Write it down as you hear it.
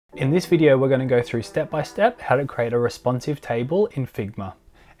In this video, we're going to go through step by step how to create a responsive table in Figma.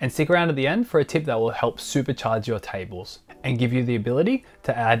 And stick around at the end for a tip that will help supercharge your tables and give you the ability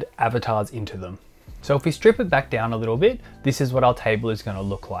to add avatars into them. So if we strip it back down a little bit, this is what our table is going to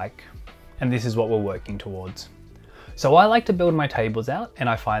look like. And this is what we're working towards. So I like to build my tables out, and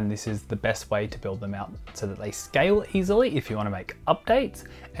I find this is the best way to build them out so that they scale easily if you want to make updates,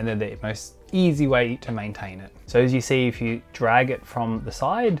 and they're the most easy way to maintain it. So as you see, if you drag it from the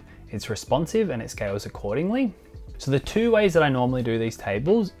side, it's responsive and it scales accordingly. So the two ways that I normally do these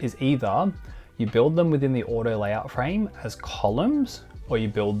tables is either you build them within the auto layout frame as columns, or you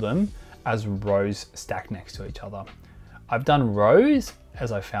build them as rows stacked next to each other. I've done rows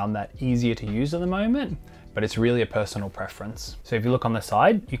as I found that easier to use at the moment, but it's really a personal preference. So if you look on the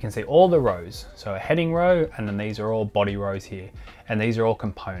side, you can see all the rows. So a heading row, and then these are all body rows here, and these are all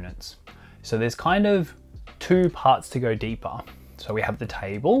components. So there's kind of two parts to go deeper. So we have the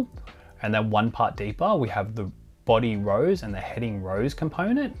table, and then one part deeper, we have the body rows and the heading rows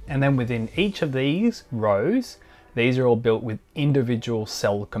component. And then within each of these rows, these are all built with individual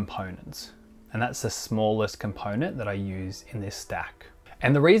cell components. And that's the smallest component that I use in this stack.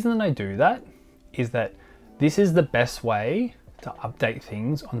 And the reason that I do that is that this is the best way to update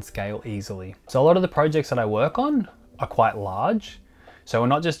things on scale easily. So a lot of the projects that I work on are quite large. So we're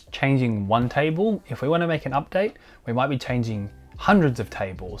not just changing one table. If we want to make an update, we might be changing hundreds of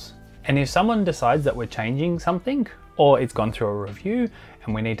tables. And if someone decides that we're changing something, or it's gone through a review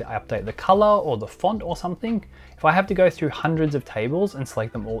and we need to update the color or the font or something, if I have to go through hundreds of tables and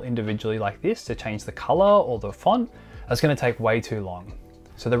select them all individually like this to change the color or the font, that's going to take way too long.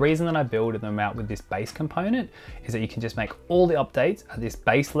 So the reason that I build them out with this base component is that you can just make all the updates at this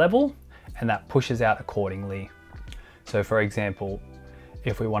base level, and that pushes out accordingly. So for example,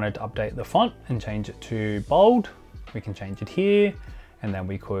 if we wanted to update the font and change it to bold, we can change it here, and then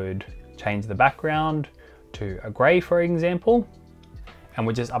we could change the background to a gray, for example, and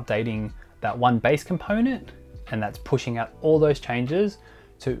we're just updating that one base component, and that's pushing out all those changes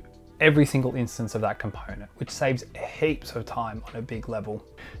to every single instance of that component, which saves heaps of time on a big level.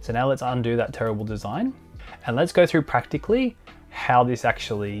 So now let's undo that terrible design, and let's go through practically how this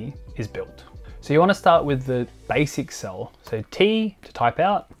actually is built. So you want to start with the basic cell. So T to type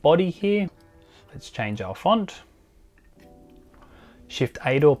out, body here. Let's change our font. Shift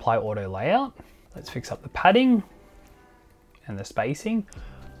A to apply auto layout. Let's fix up the padding and the spacing.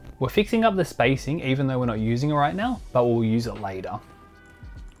 We're fixing up the spacing even though we're not using it right now, but we'll use it later.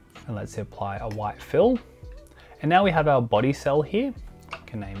 And let's apply a white fill. And now we have our body cell here. We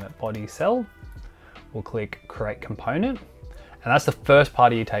can name it body cell. We'll click create component. And that's the first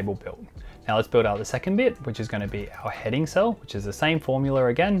part of your table built. Now let's build out the second bit, which is going to be our heading cell, which is the same formula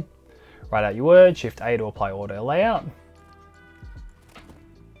again. Write out your word, Shift A to apply auto layout.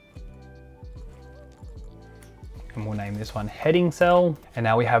 And we'll name this one heading cell. And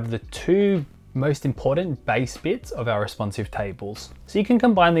now we have the two most important base bits of our responsive tables. So you can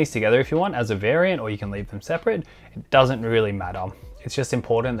combine these together if you want as a variant, or you can leave them separate. It doesn't really matter. It's just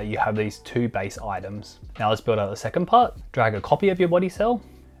important that you have these two base items. Now let's build out the second part. Drag a copy of your body cell,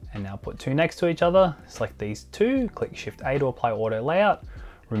 and now put two next to each other. Select these two, click Shift A to apply auto layout,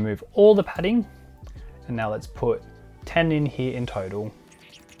 remove all the padding, and now let's put 10 in here in total.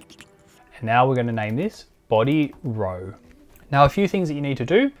 And now we're going to name this body row. Now a few things that you need to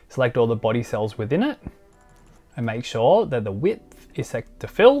do: select all the body cells within it, and make sure that the width is set to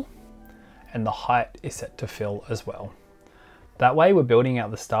fill and the height is set to fill as well. That way we're building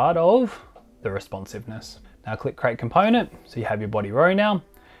out the start of the responsiveness. Now click create component, so you have your body row now.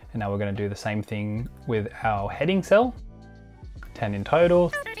 And now we're going to do the same thing with our heading cell. 10 in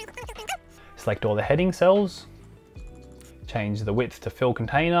total. Select all the heading cells. Change the width to fill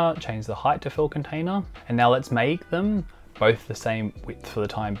container, change the height to fill container. And now let's make them both the same width for the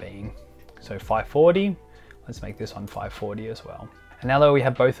time being. So 540, let's make this one 540 as well. And now that we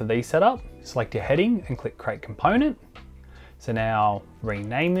have both of these set up, select your heading and click create component. So now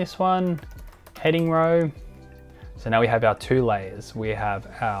rename this one heading row. So now we have our two layers. We have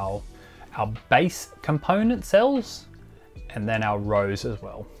our base component cells and then our rows as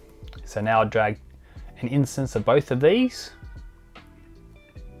well. So now drag an instance of both of these.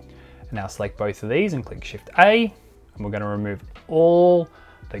 And now select both of these and click Shift A. And we're going to remove all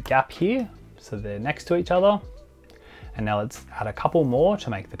the gap here so they're next to each other. And now let's add a couple more to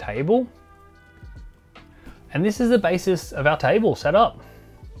make the table. And this is the basis of our table set up.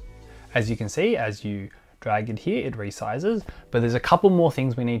 As you can see, as you drag it here, it resizes, but there's a couple more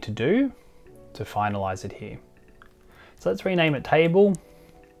things we need to do to finalize it here. So let's rename it table.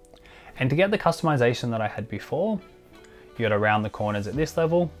 And to get the customization that I had before, You gotta round the corners at this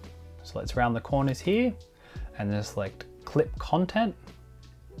level. So let's round the corners here and then select clip content.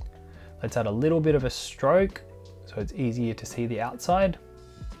 Let's add a little bit of a stroke so it's easier to see the outside.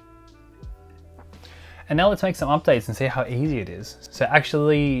 And now let's make some updates and see how easy it is. So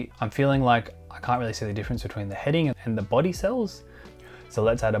actually, I'm feeling like I can't really see the difference between the heading and the body cells. So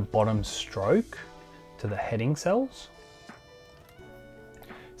let's add a bottom stroke to the heading cells.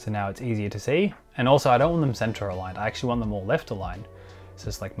 So now it's easier to see. And also I don't want them center aligned. I actually want them all left aligned. So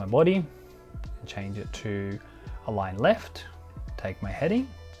select my body and change it to align left. Take my heading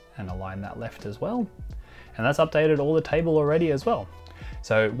and align that left as well. And that's updated all the table already as well.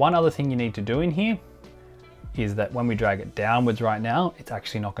 So one other thing you need to do in here is that when we drag it downwards right now, it's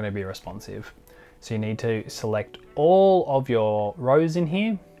actually not going to be responsive. So you need to select all of your rows in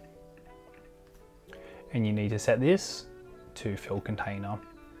here and you need to set this to fill container.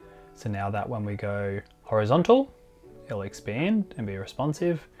 So now that when we go horizontal, it'll expand and be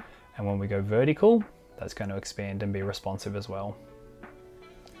responsive. And when we go vertical, that's going to expand and be responsive as well.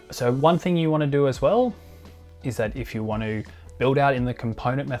 So one thing you want to do as well is that if you want to build out in the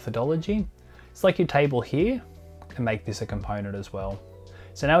component methodology, select your table here and make this a component as well.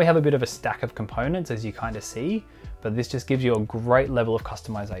 So now we have a bit of a stack of components as you kind of see, but this just gives you a great level of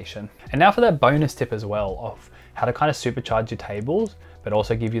customization. And now for that bonus tip as well of how to kind of supercharge your tables, but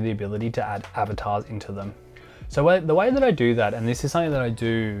also give you the ability to add avatars into them. So the way that I do that, and this is something that I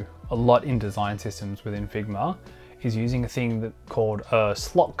do a lot in design systems within Figma, is using a thing called a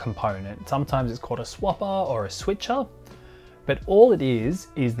slot component. Sometimes it's called a swapper or a switcher. But all it is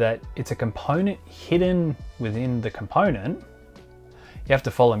that it's a component hidden within the component. You have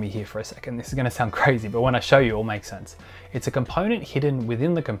to follow me here for a second. This is going to sound crazy, but when I show you, it'll make sense. It's a component hidden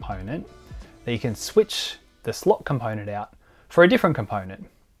within the component that you can switch the slot component out for a different component.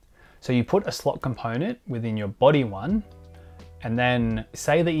 So you put a slot component within your body one, and then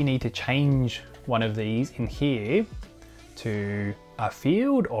say that you need to change one of these in here to a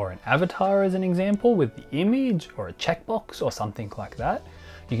field or an avatar as an example with the image or a checkbox or something like that.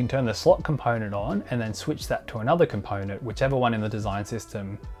 You can turn the slot component on and then switch that to another component, whichever one in the design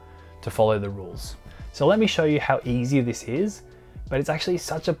system, to follow the rules. So let me show you how easy this is, but it's actually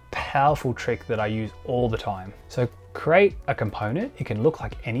such a powerful trick that I use all the time. So create a component. It can look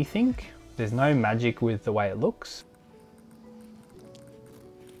like anything. There's no magic with the way it looks.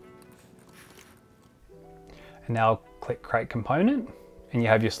 And now click create component and you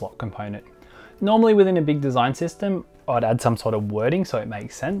have your slot component. Normally within a big design system, I'd add some sort of wording so it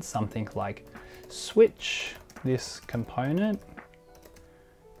makes sense. Something like switch this component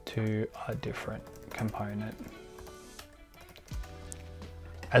to a different component.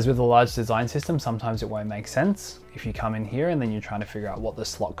 As with a large design system, sometimes it won't make sense if you come in here and then you're trying to figure out what the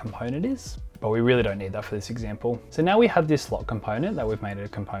slot component is, but we really don't need that for this example. So now we have this slot component that we've made it a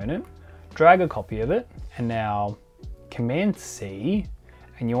component. Drag a copy of it and now Command C,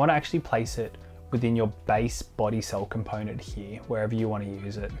 and you want to actually place it within your base body cell component here, wherever you want to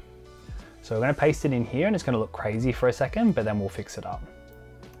use it. So we're going to paste it in here and it's going to look crazy for a second, but then we'll fix it up.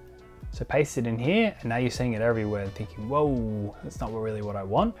 So paste it in here and now you're seeing it everywhere thinking, whoa, that's not really what I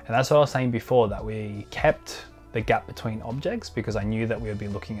want. And that's what I was saying before, that we kept the gap between objects because I knew that we would be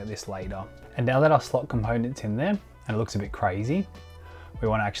looking at this later. And now that our slot component's in there and it looks a bit crazy, we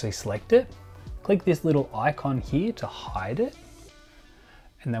want to actually select it. Click this little icon here to hide it.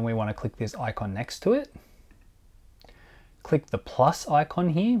 And then we want to click this icon next to it. Click the plus icon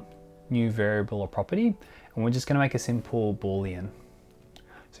here, new variable or property, and we're just going to make a simple Boolean.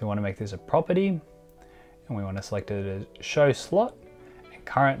 So we want to make this a property and we want to select it as show slot, and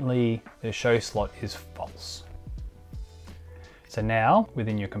currently the show slot is false. So now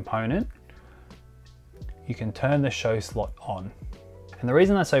within your component, you can turn the show slot on. And the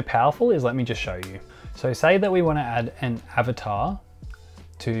reason that's so powerful is, let me just show you. So say that we want to add an avatar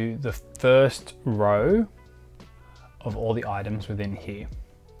to the first row of all the items within here.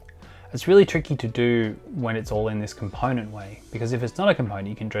 It's really tricky to do when it's all in this component way, because if it's not a component,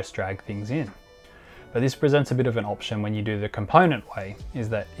 you can just drag things in. But this presents a bit of an option when you do the component way, is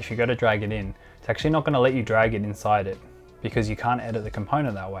that if you go to drag it in, it's actually not going to let you drag it inside it because you can't edit the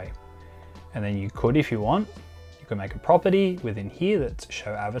component that way. And then you could, if you want, you could make a property within here that's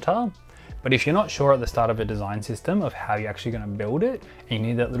show avatar. But if you're not sure at the start of a design system of how you're actually going to build it, and you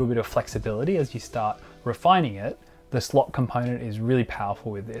need that little bit of flexibility as you start refining it, the slot component is really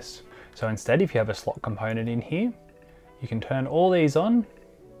powerful with this. So instead, if you have a slot component in here, you can turn all these on,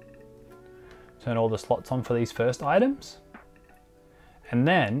 turn all the slots on for these first items, and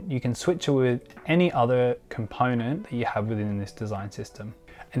then you can switch it with any other component that you have within this design system.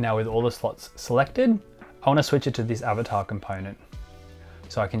 And now with all the slots selected, I want to switch it to this avatar component.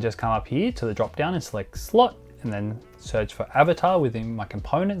 So I can just come up here to the drop down and select slot and then search for avatar within my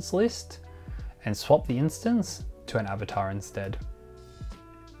components list and swap the instance to an avatar instead.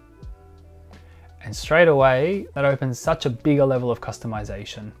 And straight away, that opens such a bigger level of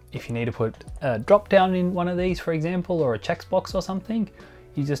customization. If you need to put a drop down in one of these, for example, or a checkbox or something,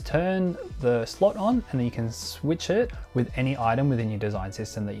 you just turn the slot on and then you can switch it with any item within your design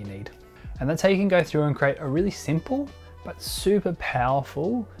system that you need. And that's how you can go through and create a really simple but super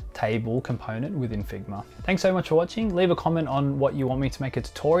powerful table component within Figma. Thanks so much for watching. Leave a comment on what you want me to make a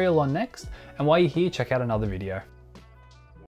tutorial on next. And while you're here, check out another video.